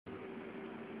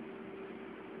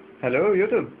Hello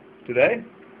YouTube. Today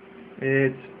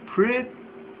it's pretty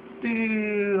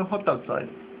hot outside.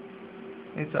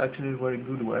 It's actually very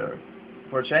good weather.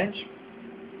 For a change,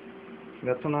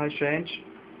 that's a nice change.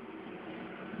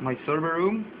 My server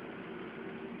room.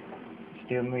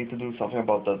 Still need to do something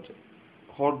about that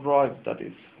hard drive that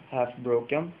is half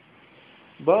broken.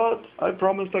 But I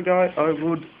promised a guy I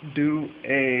would do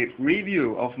a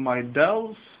review of my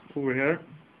Dells over here.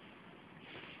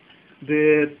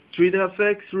 The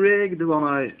 3DFX rig, the one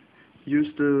I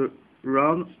used to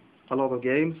run a lot of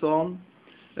games on,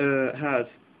 has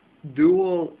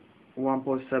dual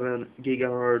 1.7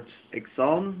 GHz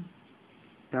Exxon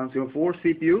Pentium 4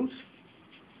 CPUs.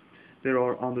 They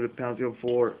are under the Pentium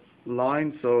 4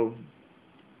 line, so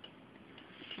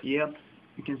yep,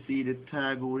 you can see the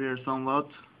tag over here somewhat,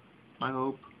 I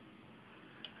hope.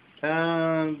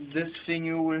 And this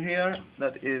thing over here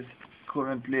that is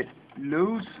currently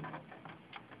loose,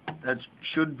 that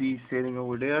should be sitting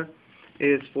over there,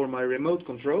 is for my remote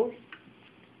control.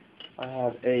 I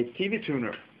have a TV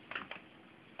tuner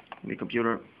in the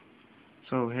computer.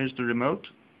 So here's the remote.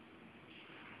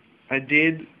 I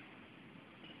did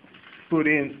put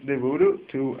in the Voodoo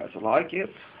II SLI kit.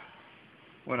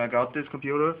 When I got this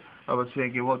computer, I was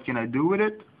thinking, what can I do with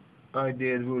it? I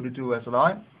did Voodoo II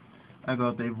SLI. I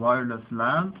got a wireless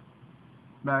LAN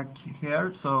back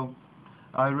here, so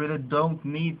I really don't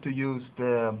need to use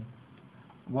the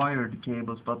wired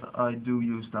cables, but I do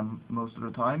use them most of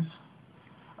the times.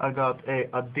 I got a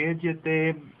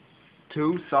Digity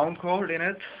 2 sound card in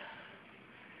it.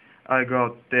 I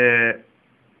got the,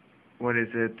 what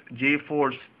is it,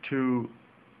 GeForce 2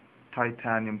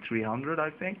 Titanium 300,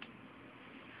 I think.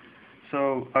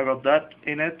 So I got that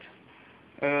in it.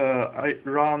 I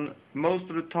run most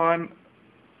of the time.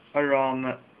 I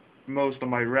run most of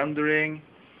my rendering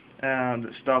and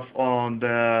stuff on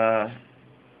the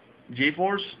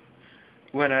GeForce.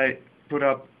 When I put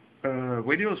up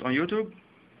videos on YouTube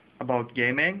about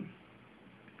gaming,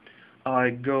 I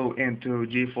go into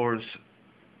GeForce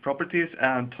properties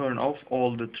and turn off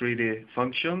all the 3D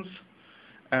functions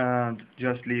and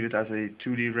just leave it as a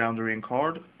 2D rendering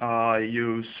card. I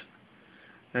use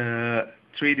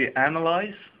 3D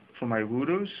Analyze for my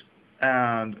Voodoos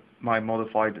and my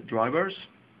modified drivers.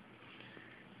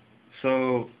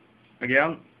 So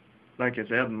again, like I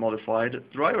said, modified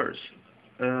drivers.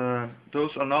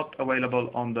 Those are not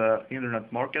available on the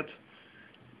internet market.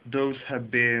 Those have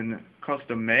been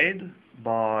custom made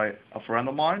by a friend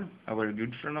of mine, a very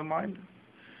good friend of mine.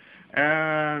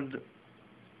 And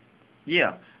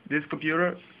yeah, this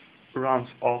computer runs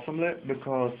awesomely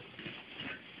because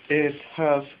it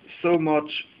has so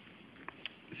much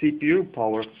CPU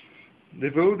power. The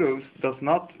Voodoos does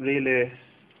not really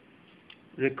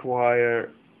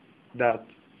require that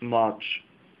much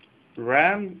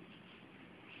RAM.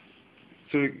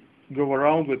 So go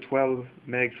around with 12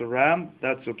 megs of RAM,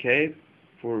 that's okay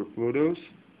for Voodoos.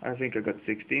 I think I got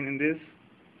 16 in this,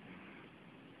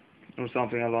 or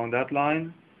something along that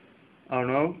line. I don't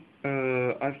know.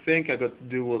 I think I got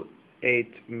dual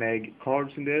 8 meg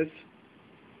cards in this,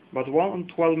 but one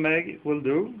 12 meg will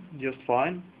do just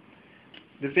fine.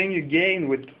 The thing you gain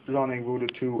with running Voodoo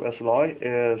II SLI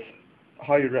is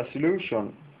higher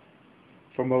resolution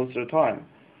for most of the time.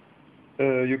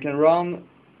 You can run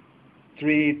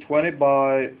 320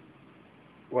 by,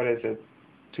 what is it,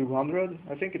 200?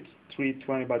 I think it's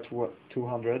 320 by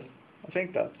 200. I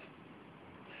think that's.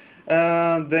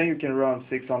 And then you can run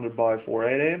 600 by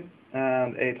 480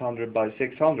 and 800 by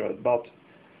 600. But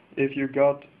if you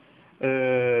got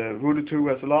Voodoo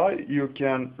II SLI, you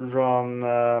can run,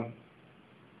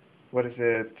 what is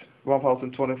it,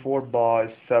 1024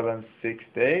 by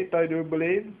 768, I do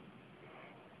believe.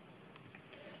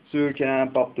 So you can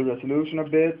amp up the resolution a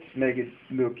bit, make it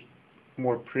look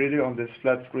more pretty on this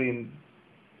flat screen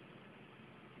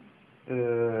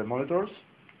monitors.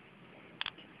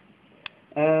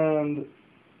 And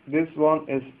this one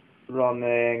is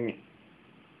running,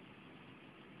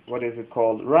 what is it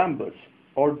called, Rambus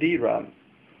or DRAM.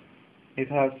 It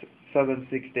has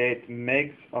 768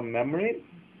 megs of memory,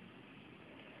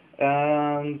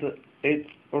 and it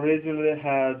originally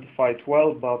had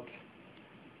 512, but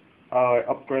I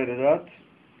upgraded that.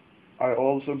 I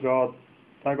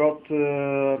got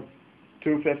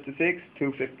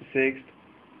 256,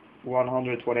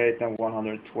 128 and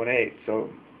 128, so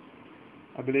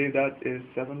I believe that is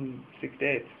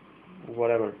 768,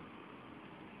 whatever.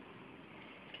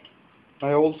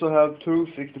 I also have two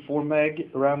 64 meg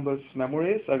Rambus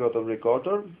memories. I got a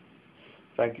recorder.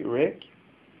 Thank you, Rick.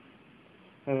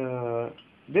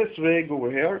 This rig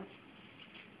over here,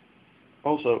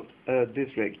 also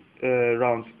this rig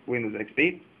runs Windows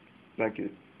XP, like you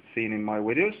seen in my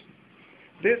videos.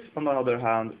 This, on the other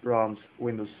hand, runs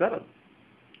Windows 7.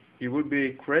 You would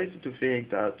be crazy to think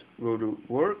that Voodoo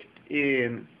worked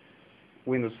in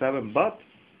Windows 7, but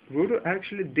Voodoo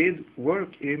actually did work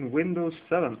in Windows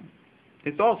 7.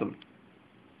 It's awesome.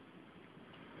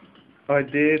 I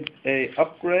did a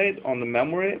upgrade on the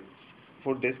memory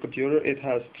for this computer. It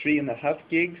has 3.5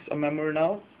 gigs of memory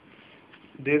now.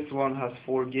 This one has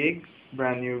 4 gigs,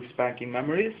 brand new spanking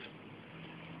memories.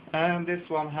 And this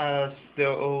one has the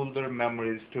older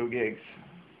memories, 2 gigs.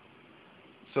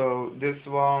 So this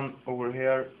one over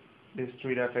here, this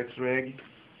 3DFX rig,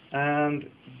 and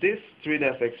this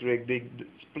 3DFX rig did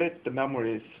split the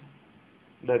memories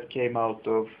that came out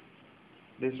of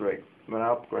this rig when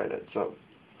I upgraded. So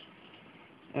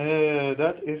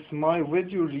that is my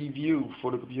video review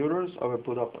for the computers. I will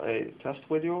put up a test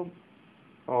video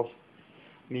of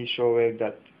me showing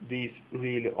that these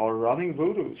really are running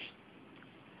Voodoos.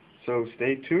 So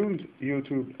stay tuned,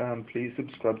 YouTube, and please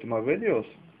subscribe to my videos.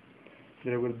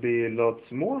 There will be lots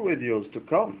more videos to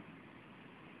come.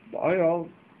 Bye all.